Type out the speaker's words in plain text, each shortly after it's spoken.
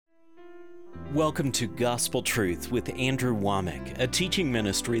Welcome to Gospel Truth with Andrew Womack, a teaching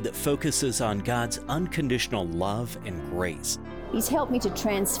ministry that focuses on God's unconditional love and grace. He's helped me to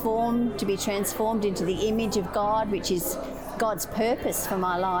be transformed into the image of God, which is God's purpose for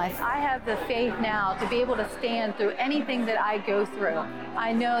my life. I have the faith now to be able to stand through anything that I go through.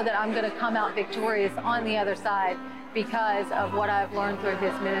 I know that I'm going to come out victorious on the other side because of what I've learned through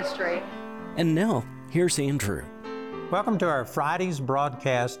His ministry. And now, here's Andrew. Welcome to our Friday's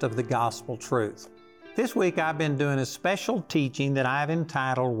broadcast of the Gospel Truth. This week I've been doing a special teaching that I've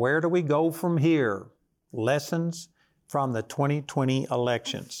entitled, Where Do We Go From Here? Lessons from the 2020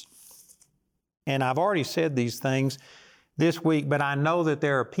 Elections. And I've already said these things this week, but I know that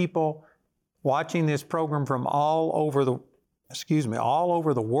there are people watching this program from all over the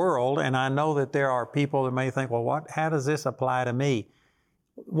world, and I know that there are people that may think, well, how does this apply to me?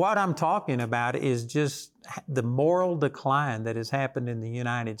 What I'm talking about is just the moral decline that has happened in the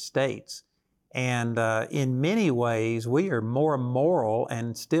United States. And in many ways, we are more moral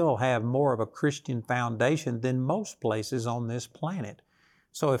and still have more of a Christian foundation than most places on this planet.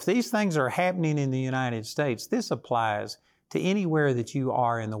 So if these things are happening in the United States, this applies to anywhere that you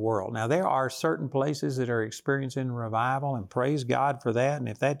are in the world. Now, there are certain places that are experiencing revival, and praise God for that. And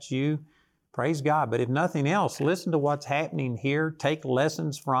if that's you, praise God. But if nothing else, listen to what's happening here, take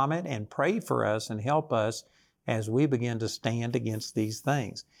lessons from it, and pray for us and help us as we begin to stand against these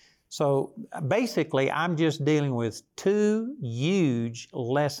things. So basically, I'm just dealing with two huge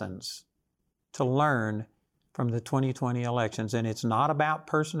lessons to learn from the 2020 elections. And it's not about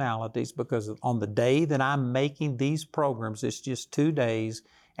personalities, because on the day that I'm making these programs, it's just 2 days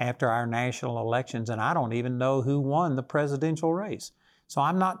after our national elections, and I don't even know who won the presidential race. So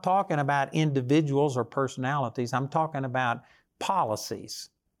I'm not talking about individuals or personalities. I'm talking about policies.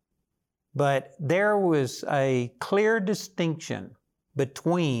 But there was a clear distinction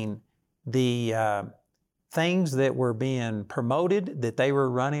between the things that were being promoted, that they were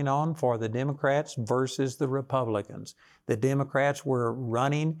running on for the Democrats versus the Republicans. The Democrats were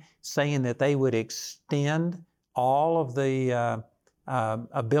running, saying that they would extend all of the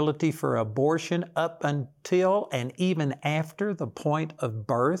ability for abortion up until and even after the point of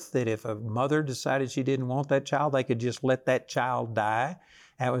birth, that if a mother decided she didn't want that child, they could just let that child die.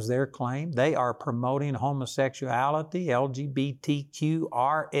 That was their claim. They are promoting homosexuality, LGBTQ,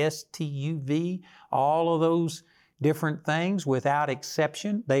 RSTUV, all of those different things without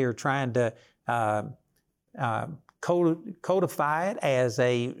exception. They are trying to codify it as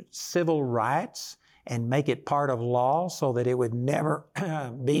a civil rights and make it part of law so that it would never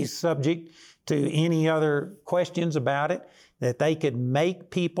be subject to any other questions about it, that they could make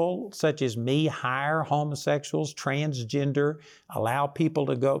people such as me hire homosexuals, transgender, allow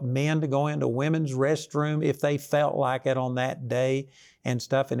men to go into women's restroom if they felt like it on that day and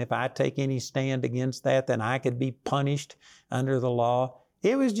stuff. And if I take any stand against that, then I could be punished under the law.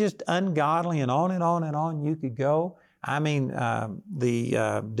 It was just ungodly, and on and on and on you could go. I mean,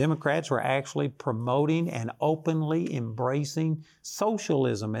 the Democrats were actually promoting and openly embracing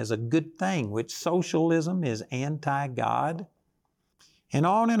socialism as a good thing, which socialism is anti-God, and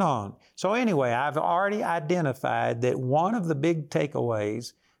on and on. So anyway, I've already identified that one of the big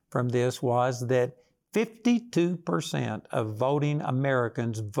takeaways from this was that 52% of voting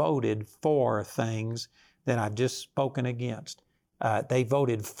Americans voted for things that I've just spoken against. They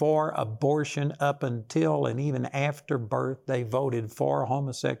voted for abortion up until and even after birth. They voted for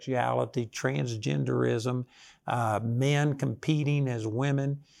homosexuality, transgenderism, men competing as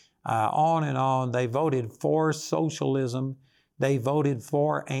women, on and on. They voted for socialism. They voted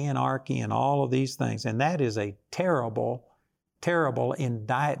for anarchy and all of these things. And that is a terrible, terrible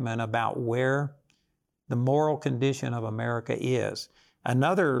indictment about where the moral condition of America is.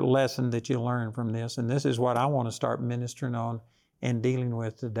 Another lesson that you learn from this, and this is what I want to start ministering on and dealing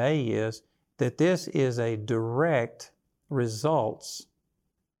with today, is that this is a direct results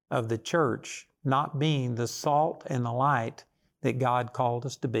of the church not being the salt and the light that God called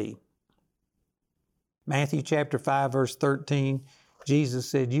us to be. Matthew chapter 5, verse 13, Jesus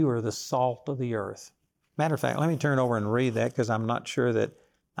said, "You are the salt of the earth." Matter of fact, let me turn over and read that, because I'm not sure that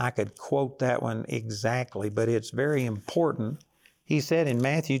I could quote that one exactly, but it's very important. He said in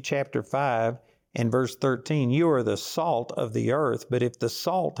Matthew chapter 5, in verse 13, "You are the salt of the earth, but if the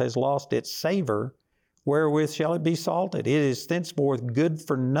salt has lost its savor, wherewith shall it be salted? It is thenceforth good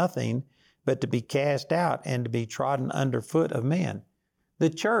for nothing, but to be cast out and to be trodden under foot of men." The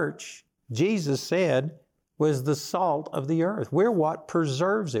church, Jesus said, was the salt of the earth. We're what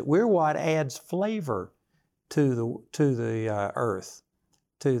preserves it. We're what adds flavor to the earth,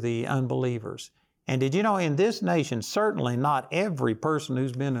 to the unbelievers. And did you know in this nation, certainly not every person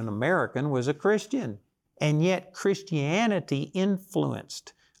who's been an American was a Christian. And yet Christianity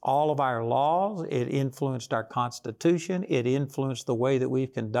influenced all of our laws. It influenced our Constitution. It influenced the way that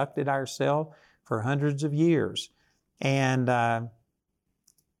we've conducted ourselves for hundreds of years. And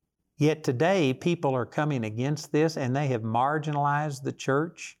yet today, people are coming against this, and they have marginalized the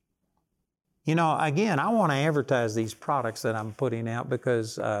church. You know, again, I want to advertise these products that I'm putting out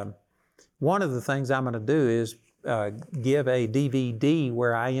because one of the things I'm going to do is give a DVD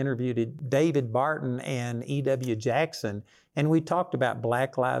where I interviewed David Barton and E.W. Jackson, and we talked about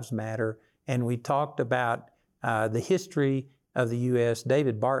Black Lives Matter, and we talked about the history of the U.S.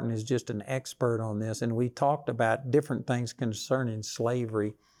 David Barton is just an expert on this, and we talked about different things concerning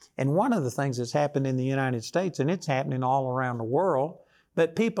slavery. And one of the things that's happened in the United States, and it's happening all around the world,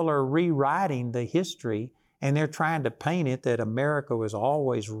 but people are rewriting the history, and they're trying to paint it that America was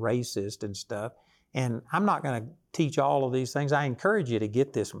always racist and stuff. And I'm not going to teach all of these things. I encourage you to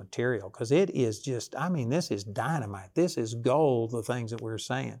get this material because it is just, I mean, this is dynamite. This is gold, the things that we're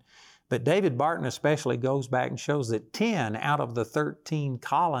saying. But David Barton especially goes back and shows that 10 out of the 13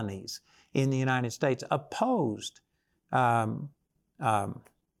 colonies in the United States opposed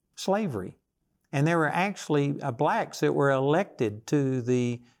slavery. And there were actually blacks that were elected to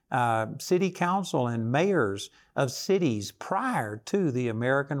the city council and mayors of cities prior to the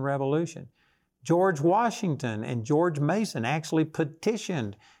American Revolution. George Washington and George Mason actually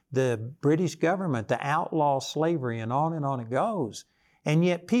petitioned the British government to outlaw slavery, and on it goes. And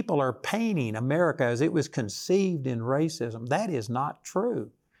yet people are painting America as it was conceived in racism. That is not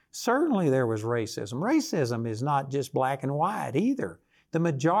true. Certainly there was racism. Racism is not just black and white either. The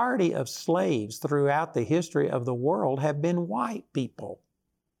majority of slaves throughout the history of the world have been white people.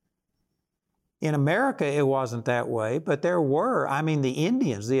 In America, it wasn't that way, but there were, I mean, the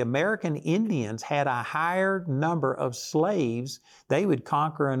Indians, the American Indians had a higher number of slaves. They would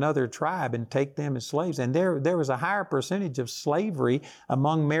conquer another tribe and take them as slaves. And there was a higher percentage of slavery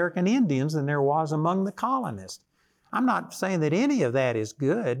among American Indians than there was among the colonists. I'm not saying that any of that is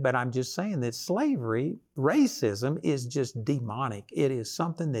good, but I'm just saying that slavery, racism is just demonic. It is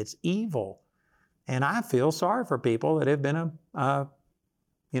something that's evil. And I feel sorry for people that have been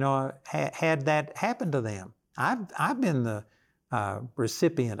had that happen to them. I've been the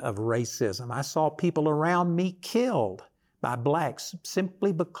recipient of racism. I saw people around me killed by blacks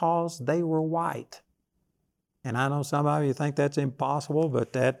simply because they were white. And I know some of you think that's impossible,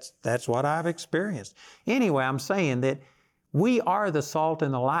 but that's what I've experienced. Anyway, I'm saying that we are the salt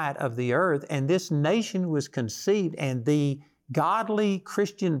and the light of the earth, and this nation was conceived, and the godly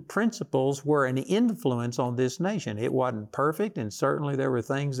Christian principles were an influence on this nation. It wasn't perfect, and certainly there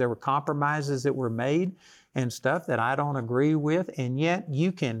were compromises that were made and stuff that I don't agree with, and yet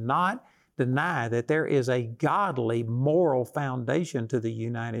you cannot deny that there is a godly moral foundation to the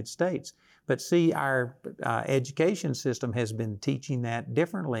United States. But see, our education system has been teaching that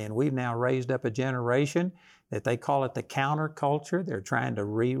differently, and we've now raised up a generation that they call it the counterculture. They're trying to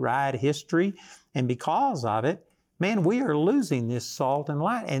rewrite history, and because of it, man, we are losing this salt and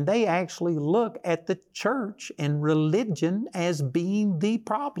light, and they actually look at the church and religion as being the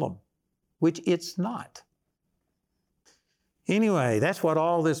problem, which it's not. Anyway, that's what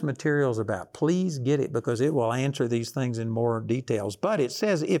all this material is about. Please get it because it will answer these things in more details. But it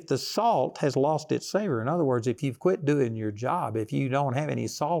says if the salt has lost its savor, in other words, if you've quit doing your job, if you don't have any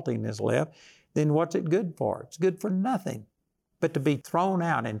saltiness left, then what's it good for? It's good for nothing but to be thrown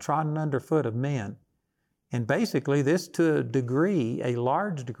out and trodden underfoot of men. And basically this, to a degree, a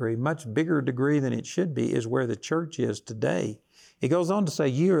large degree, much bigger degree than it should be, is where the church is today. It goes on to say,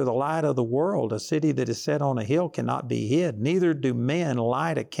 you are the light of the world. A city that is set on a hill cannot be hid. Neither do men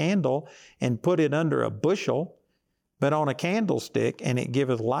light a candle and put it under a bushel, but on a candlestick, and it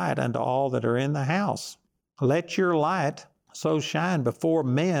giveth light unto all that are in the house. Let your light so shine before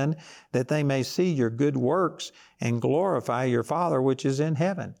men that they may see your good works and glorify your Father which is in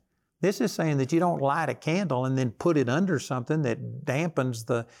heaven. This is saying that you don't light a candle and then put it under something that dampens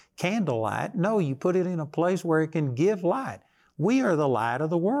the candlelight. No, you put it in a place where it can give light. We are the light of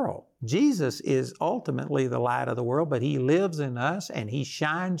the world. Jesus is ultimately the light of the world, but He lives in us and He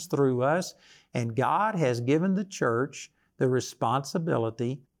shines through us. And God has given the church the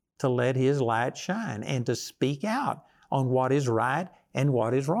responsibility to let His light shine and to speak out on what is right and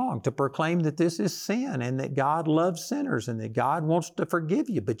what is wrong, to proclaim that this is sin and that God loves sinners and that God wants to forgive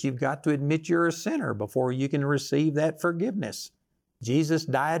you, but you've got to admit you're a sinner before you can receive that forgiveness. Jesus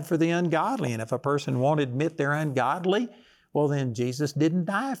died for the ungodly, and if a person won't admit they're ungodly, well then Jesus didn't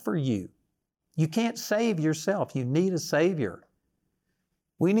die for you. You can't save yourself. You need a Savior.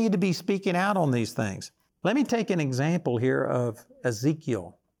 We need to be speaking out on these things. Let me take an example here of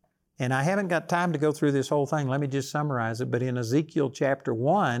Ezekiel. And I haven't got time to go through this whole thing. Let me just summarize it. But in Ezekiel chapter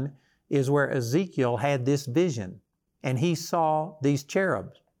 1 is where Ezekiel had this vision. And he saw these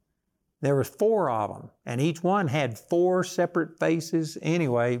cherubs. There were 4 of them. And each one had 4 separate faces.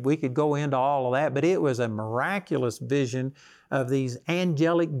 Anyway, we could go into all of that. But it was a miraculous vision of these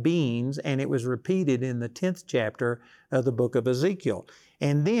angelic beings. And it was repeated in the 10th chapter of the book of Ezekiel.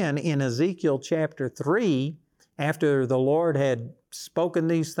 And then in Ezekiel chapter 3, after the Lord had spoken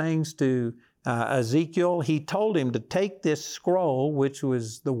these things to Ezekiel, he told him to take this scroll, which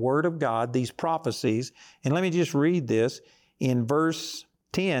was the Word of God, these prophecies. And let me just read this. In verse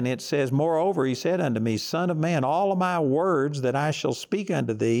 10, it says, "Moreover, he said unto me, Son of man, all of my words that I shall speak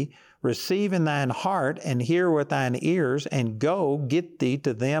unto thee, receive in thine heart, and hear with thine ears, and go, get thee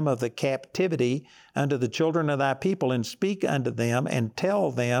to them of the captivity unto the children of thy people, and speak unto them, and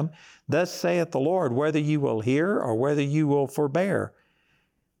tell them, Thus saith the Lord, whether you will hear, or whether you will forbear.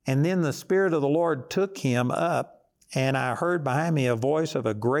 And then the Spirit of the Lord took him up, and I heard behind me a voice of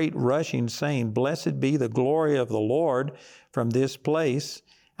a great rushing, saying, Blessed be the glory of the Lord from this place.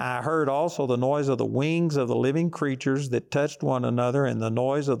 I heard also the noise of the wings of the living creatures that touched one another, and the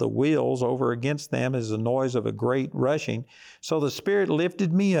noise of the wheels over against them is the noise of a great rushing. So the Spirit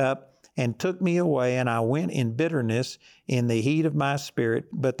lifted me up and took me away, and I went in bitterness in the heat of my spirit,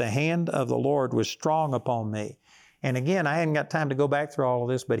 but the hand of the Lord was strong upon me." And again, I hadn't got time to go back through all of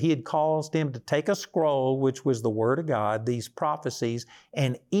this, but he had caused him to take a scroll, which was the Word of God, these prophecies,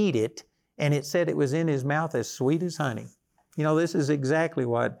 and eat it, and it said it was in his mouth as sweet as honey. You know, this is exactly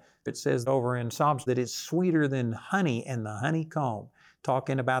what it says over in Psalms, that it's sweeter than honey and the honeycomb,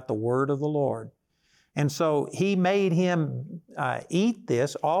 talking about the Word of the Lord. And so he made him eat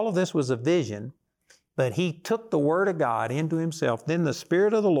this. All of this was a vision, but he took the Word of God into himself. Then the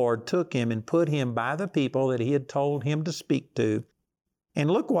Spirit of the Lord took him and put him by the people that he had told him to speak to.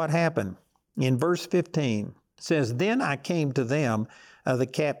 And look what happened. In verse 15, it says, "Then I came to them of the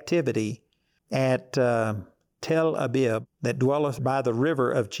captivity at Tel Abib, that dwelleth by the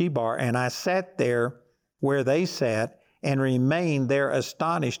river of Chebar, and I sat there where they sat, and remained there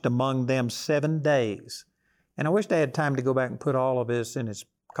astonished among them 7 days." And I wish I had time to go back and put all of this in its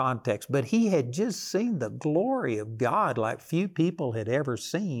context, but he had just seen the glory of God like few people had ever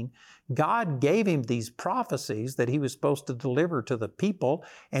seen. God gave him these prophecies that he was supposed to deliver to the people,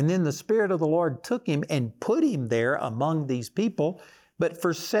 and then the Spirit of the Lord took him and put him there among these people. But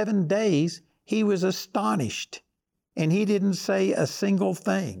for 7 days, he was astonished, and he didn't say a single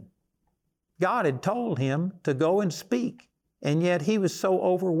thing. God had told him to go and speak, and yet he was so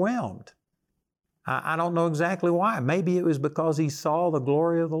overwhelmed. I don't know exactly why. Maybe it was because he saw the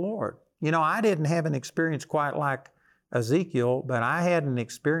glory of the Lord. You know, I didn't have an experience quite like Ezekiel, but I had an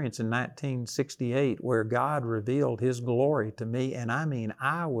experience in 1968 where God revealed His glory to me, and I mean,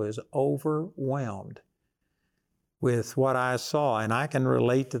 I was overwhelmed with what I saw, and I can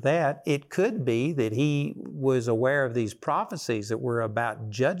relate to that. It could be that he was aware of these prophecies that were about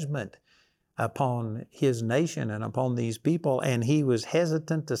judgment upon his nation and upon these people, and he was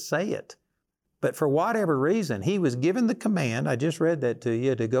hesitant to say it. But for whatever reason, he was given the command, I just read that to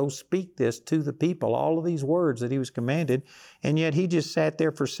you, to go speak this to the people, all of these words that he was commanded, and yet he just sat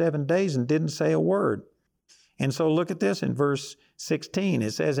there for 7 days and didn't say a word. And so look at this in verse 16.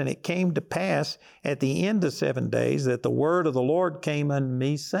 It says, "And it came to pass at the end of 7 days that the word of the Lord came unto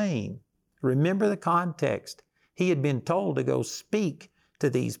me, saying," remember the context. He had been told to go speak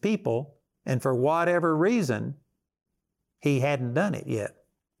to these people, and for whatever reason, he hadn't done it yet.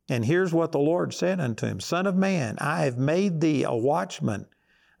 And here's what the Lord said unto him, "Son of man, I have made thee a watchman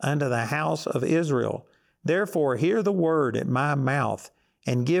unto the house of Israel. Therefore hear the word at my mouth,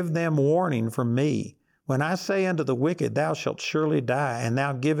 and give them warning from me. When I say unto the wicked, Thou shalt surely die, and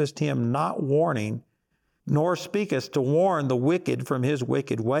thou givest him not warning, nor speakest to warn the wicked from his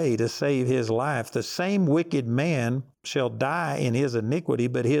wicked way to save his life, the same wicked man shall die in his iniquity,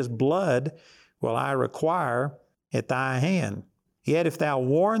 but his blood will I require at thy hand. Yet if thou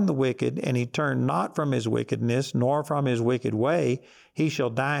warn the wicked, and he turn not from his wickedness, nor from his wicked way, he shall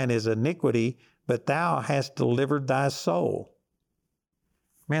die in his iniquity, but thou hast delivered thy soul."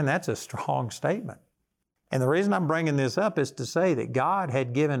 Man, that's a strong statement. And the reason I'm bringing this up is to say that God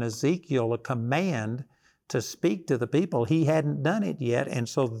had given Ezekiel a command to speak to the people. He hadn't done it yet, and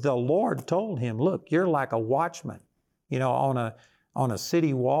so the Lord told him, look, you're like a watchman, on a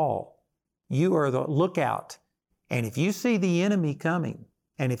city wall. You are the lookout. And if you see the enemy coming,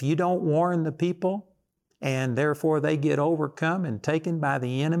 and if you don't warn the people, and therefore they get overcome and taken by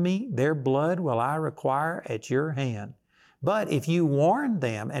the enemy, their blood will I require at your hand. But if you warn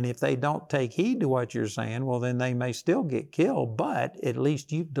them, and if they don't take heed to what you're saying, well, then they may still get killed, but at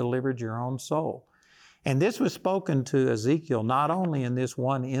least you've delivered your own soul. And this was spoken to Ezekiel, not only in this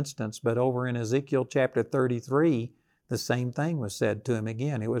one instance, but over in Ezekiel chapter 33, the same thing was said to him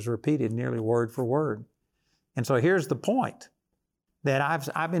again. It was repeated nearly word for word. And so here's the point, that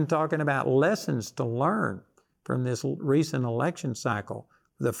I've been talking about lessons to learn from this recent election cycle.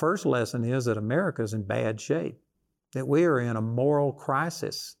 The first lesson is that America's in bad shape, that we are in a moral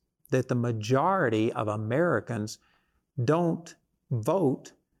crisis, that the majority of Americans don't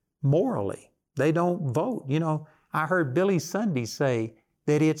vote morally. They don't vote. You know, I heard Billy Sunday say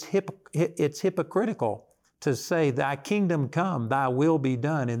that it's hypocritical to say, thy kingdom come, thy will be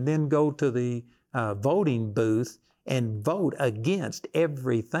done, and then go to the voting booth and vote against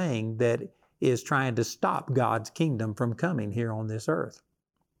everything that is trying to stop God's kingdom from coming here on this earth.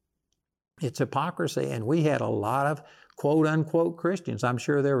 It's hypocrisy, and we had a lot of quote-unquote Christians. I'm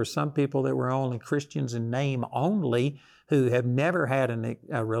sure there were some people that were only Christians in name only, who have never had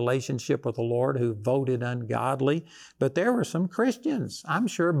a relationship with the Lord, who voted ungodly. But there were some Christians, I'm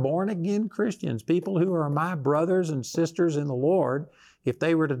sure born-again Christians, people who are my brothers and sisters in the Lord. If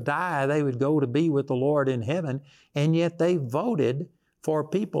they were to die, they would go to be with the Lord in heaven, and yet they voted for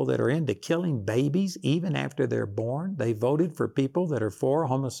people that are into killing babies even after they're born. They voted for people that are for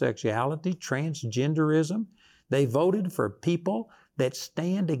homosexuality, transgenderism. They voted for people that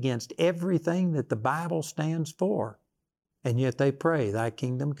stand against everything that the Bible stands for. And yet they pray, thy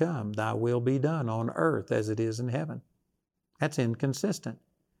kingdom come, thy will be done on earth as it is in heaven. That's inconsistent.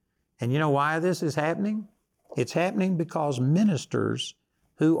 And you know why this is happening? It's happening because ministers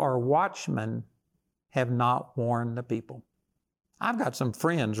who are watchmen have not warned the people. I've got some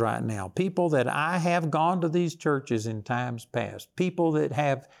friends right now, people that I have gone to these churches in times past, people that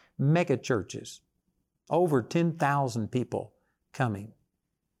have mega churches, over 10,000 people coming,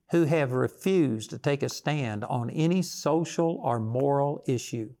 who have refused to take a stand on any social or moral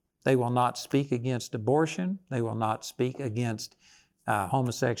issue. They will not speak against abortion. They will not speak against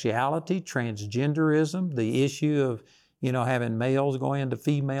homosexuality, transgenderism, the issue of having males go into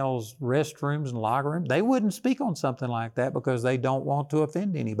females' restrooms and locker rooms. They wouldn't speak on something like that because they don't want to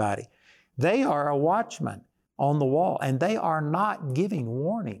offend anybody. They are a watchman on the wall, and they are not giving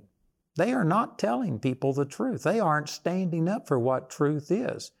warning. They are not telling people the truth. They aren't standing up for what truth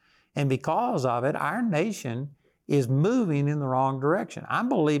is. And because of it, our nation is moving in the wrong direction. I'm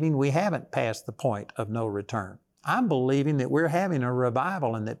believing we haven't passed the point of no return. I'm believing that we're having a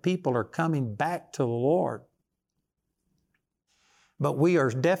revival and that people are coming back to the Lord. But we are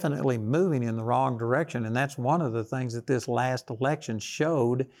definitely moving in the wrong direction, and that's one of the things that this last election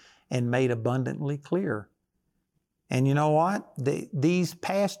showed and made abundantly clear. And you know what? These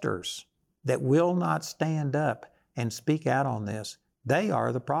pastors that will not stand up and speak out on this, they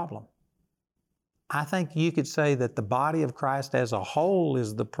are the problem. I think you could say that the body of Christ as a whole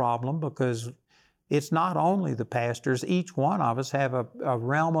is the problem, because it's not only the pastors. Each one of us have a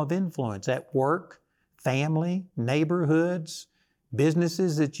realm of influence at work, family, neighborhoods,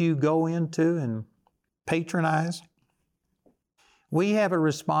 businesses that you go into and patronize. We have a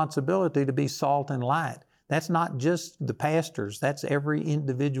responsibility to be salt and light. That's not just the pastors. That's every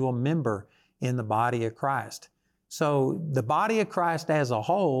individual member in the body of Christ. So the body of Christ as a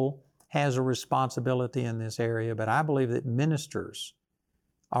whole has a responsibility in this area, but I believe that ministers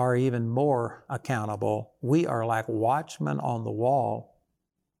are even more accountable. We are like watchmen on the wall.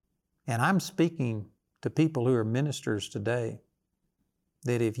 And I'm speaking to people who are ministers today,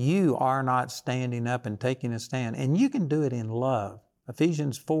 that if you are not standing up and taking a stand, and you can do it in love.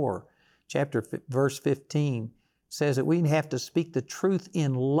 Ephesians 4, verse 15 says that we have to speak the truth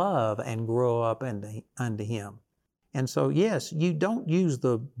in love and grow up unto Him. And so, yes, you don't use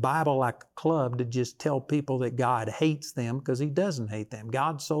the Bible like a club to just tell people that God hates them, because He doesn't hate them.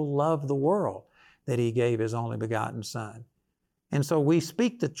 God so loved the world that He gave His only begotten Son. And so we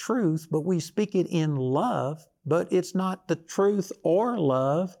speak the truth, but we speak it in love, but it's not the truth or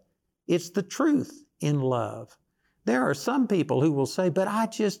love, it's the truth in love. There are some people who will say, but I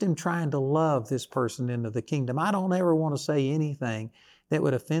just am trying to love this person into the kingdom. I don't ever want to say anything that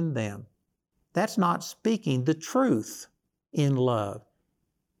would offend them. That's not speaking the truth in love.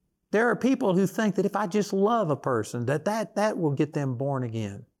 There are people who think that if I just love a person, that will get them born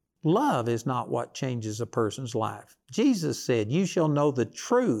again. Love is not what changes a person's life. Jesus said, you shall know the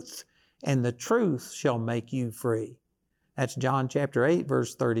truth, and the truth shall make you free. That's John chapter 8,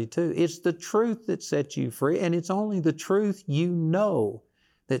 verse 32. It's the truth that sets you free, and it's only the truth you know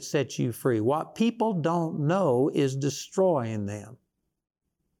that sets you free. What people don't know is destroying them.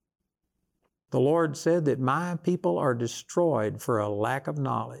 The Lord said that my people are destroyed for a lack of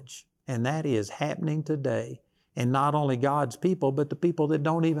knowledge, and that is happening today. And not only God's people, but the people that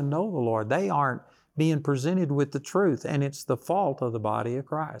don't even know the Lord. They aren't being presented with the truth, and it's the fault of the body of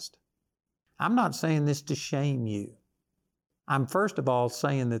Christ. I'm not saying this to shame you. I'm first of all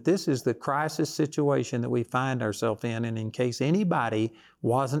saying that this is the crisis situation that we find ourselves in, and in case anybody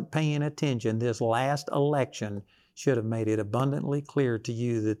wasn't paying attention, this last election should have made it abundantly clear to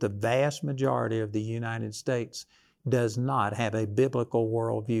you that the vast majority of the United States does not have a biblical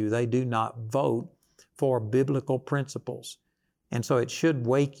worldview. They do not vote for biblical principles. And so it should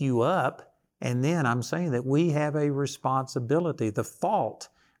wake you up. And then I'm saying that we have a responsibility. The fault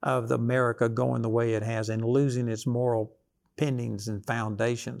of America going the way it has and losing its moral pendings and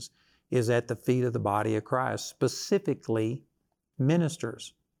foundations is at the feet of the body of Christ, specifically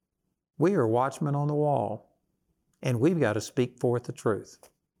ministers. We are watchmen on the wall, and we've got to speak forth the truth.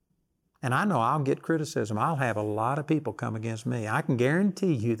 And I know I'll get criticism. I'll have a lot of people come against me. I can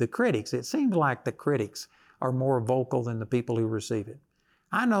guarantee you the critics, it seems like the critics are more vocal than the people who receive it.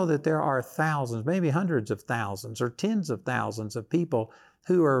 I know that there are thousands, maybe hundreds of thousands or tens of thousands of people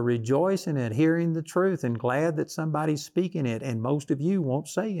who are rejoicing at hearing the truth and glad that somebody's speaking it, and most of you won't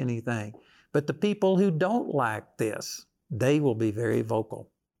say anything. But the people who don't like this, they will be very vocal.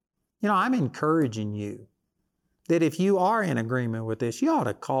 You know, I'm encouraging you that if you are in agreement with this, you ought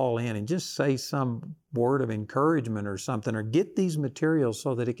to call in and just say some word of encouragement or something, or get these materials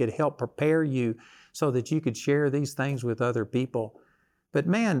so that it could help prepare you so that you could share these things with other people. But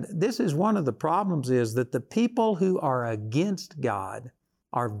man, this is one of the problems, is that the people who are against God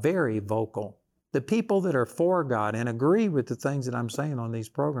are very vocal. The people that are for God and agree with the things that I'm saying on these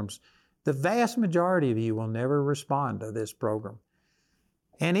programs, the vast majority of you will never respond to this program.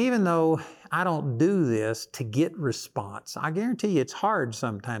 And even though I don't do this to get response, I guarantee you it's hard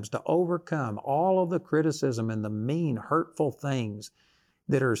sometimes to overcome all of the criticism and the mean, hurtful things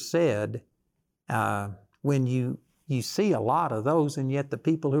that are said when you see a lot of those, and yet the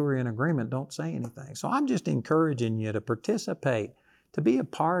people who are in agreement don't say anything. So I'm just encouraging you to participate, to be a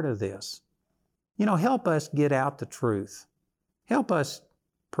part of this. You know, help us get out the truth. Help us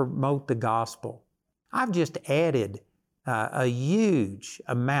promote the gospel. I've just added a huge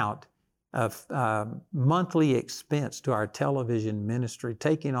amount of monthly expense to our television ministry,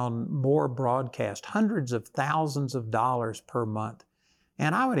 taking on more broadcast, hundreds of thousands of dollars per month.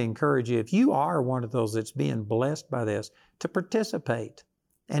 And I would encourage you, if you are one of those that's being blessed by this, to participate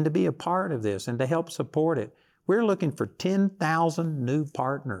and to be a part of this and to help support it. We're looking for 10,000 new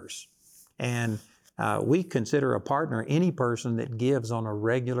partners. And we consider a partner any person that gives on a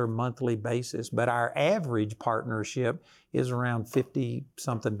regular monthly basis. But our average partnership is around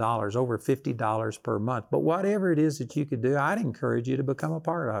 $50-something, over $50 per month. But whatever it is that you could do, I'd encourage you to become a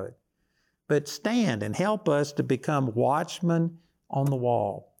part of it. But stand and help us to become watchmen on the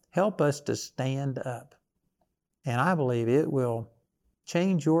wall. Help us to stand up. And I believe it will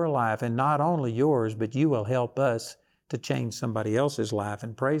change your life, and not only yours, but you will help us to change somebody else's life.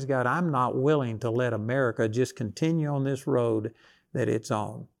 And praise God, I'm not willing to let America just continue on this road that it's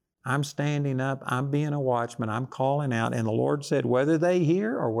on. I'm standing up, I'm being a watchman, I'm calling out, and the Lord said whether they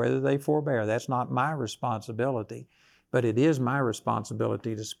hear or whether they forbear, that's not my responsibility, but it is my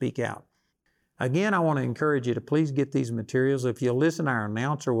responsibility to speak out. Again, I want to encourage you to please get these materials. If you listen, our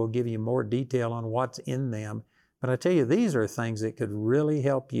announcer will give you more detail on what's in them. But I tell you, these are things that could really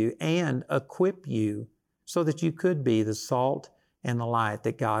help you and equip you so that you could be the salt and the light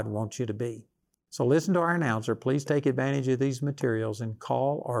that God wants you to be. So listen to our announcer. Please take advantage of these materials and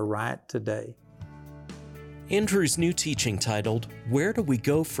call or write today. Andrew's new teaching titled, Where Do We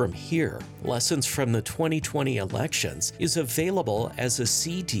Go From Here? Lessons from the 2020 Elections, is available as a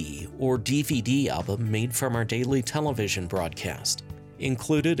CD or DVD album made from our daily television broadcast.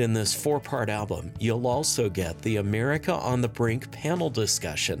 Included in this 4-part album, you'll also get the America on the Brink panel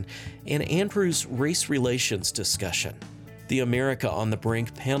discussion and Andrew's race relations discussion. The America on the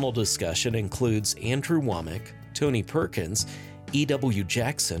Brink panel discussion includes Andrew Wommack, Tony Perkins, E.W.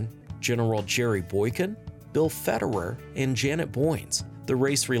 Jackson, General Jerry Boykin, Bill Federer, and Janet Boynes. The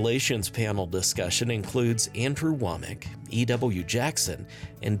race relations panel discussion includes Andrew Wommack, E.W. Jackson,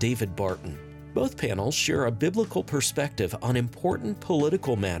 and David Barton. Both panels share a biblical perspective on important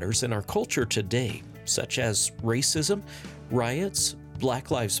political matters in our culture today, such as racism, riots,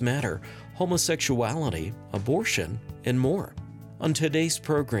 Black Lives Matter, homosexuality, abortion, and more. On today's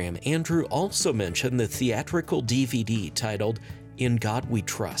program, Andrew also mentioned the theatrical DVD titled In God We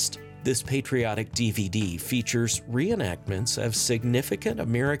Trust. This patriotic DVD features reenactments of significant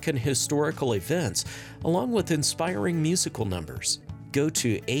American historical events along with inspiring musical numbers. Go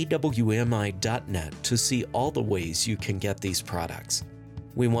to awmi.net to see all the ways you can get these products.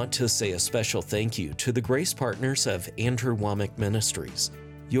 We want to say a special thank you to the Grace Partners of Andrew Wommack Ministries.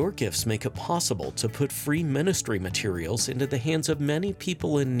 Your gifts make it possible to put free ministry materials into the hands of many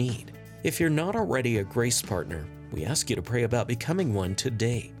people in need. If you're not already a Grace Partner, we ask you to pray about becoming one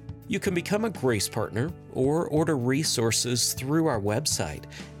today. You can become a Grace Partner or order resources through our website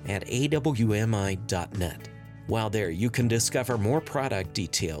at awmi.net. While there, you can discover more product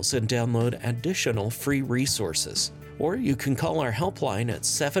details and download additional free resources. Or you can call our helpline at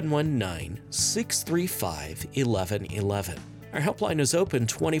 719-635-1111. Our helpline is open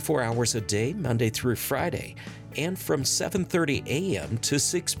 24 hours a day, Monday through Friday, and from 7:30 a.m. to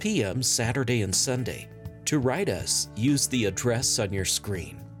 6 p.m. Saturday and Sunday. To write us, use the address on your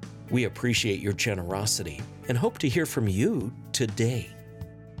screen. We appreciate your generosity and hope to hear from you today.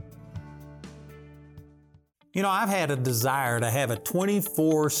 You know, I've had a desire to have a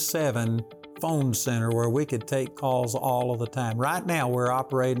 24/7 phone center where we could take calls all of the time. Right now, we're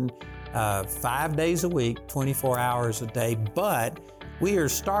operating 5 days a week, 24 hours a day, but we are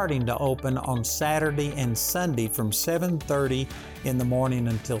starting to open on Saturday and Sunday from 7:30 in the morning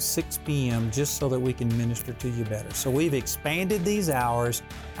until 6 p.m. just so that we can minister to you better. So we've expanded these hours.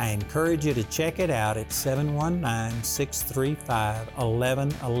 I encourage you to check it out at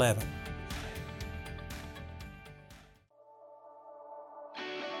 719-635-1111.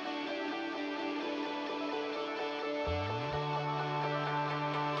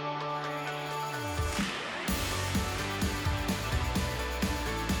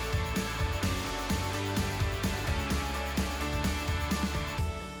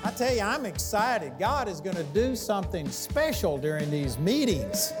 I tell you, I'm excited. God is going to do something special during these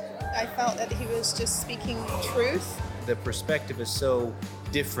meetings. I felt that he was just speaking truth. The perspective is so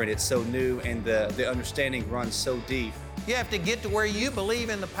different, it's so new, and the understanding runs so deep. You have to get to where you believe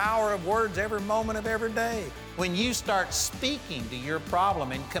in the power of words every moment of every day. When you start speaking to your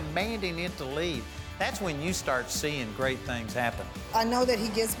problem and commanding it to leave, that's when you start seeing great things happen. I know that he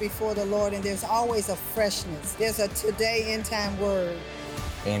gets before the Lord, and there's always a freshness. There's a today end time word.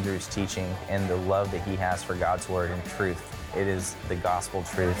 Andrew's teaching and the love that he has for God's word and truth. It is the gospel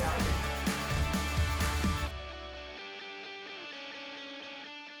truth.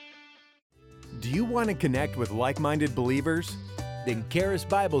 Do you want to connect with like-minded believers? Then Charis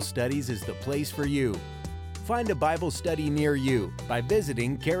Bible Studies is the place for you. Find a Bible study near you by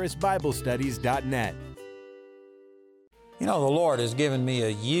visiting charisbiblestudies.net. You know, the Lord has given me a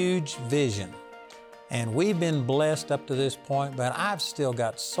huge vision. And we've been blessed up to this point, but I've still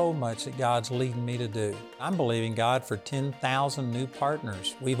got so much that God's leading me to do. I'm believing God for 10,000 new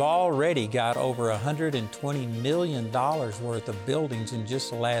partners. We've already got over $120 million worth of buildings in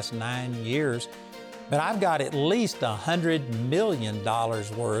just the last 9 years, but I've got at least $100 million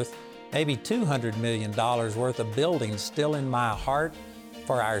worth, maybe $200 million worth of buildings still in my heart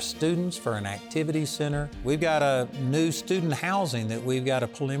for our students, for an activity center. We've got a new student housing that we've got a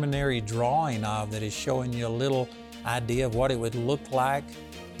preliminary drawing of that is showing you a little idea of what it would look like.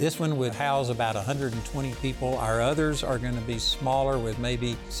 This one would house about 120 people. Our others are going to be smaller with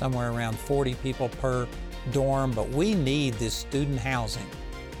maybe somewhere around 40 people per dorm, but we need this student housing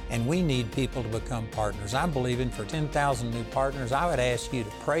and we need people to become partners. I'm believing for 10,000 new partners. I would ask you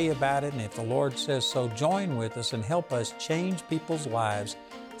to pray about it, and if the Lord says so, join with us and help us change people's lives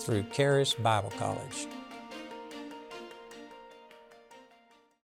through Charis Bible College.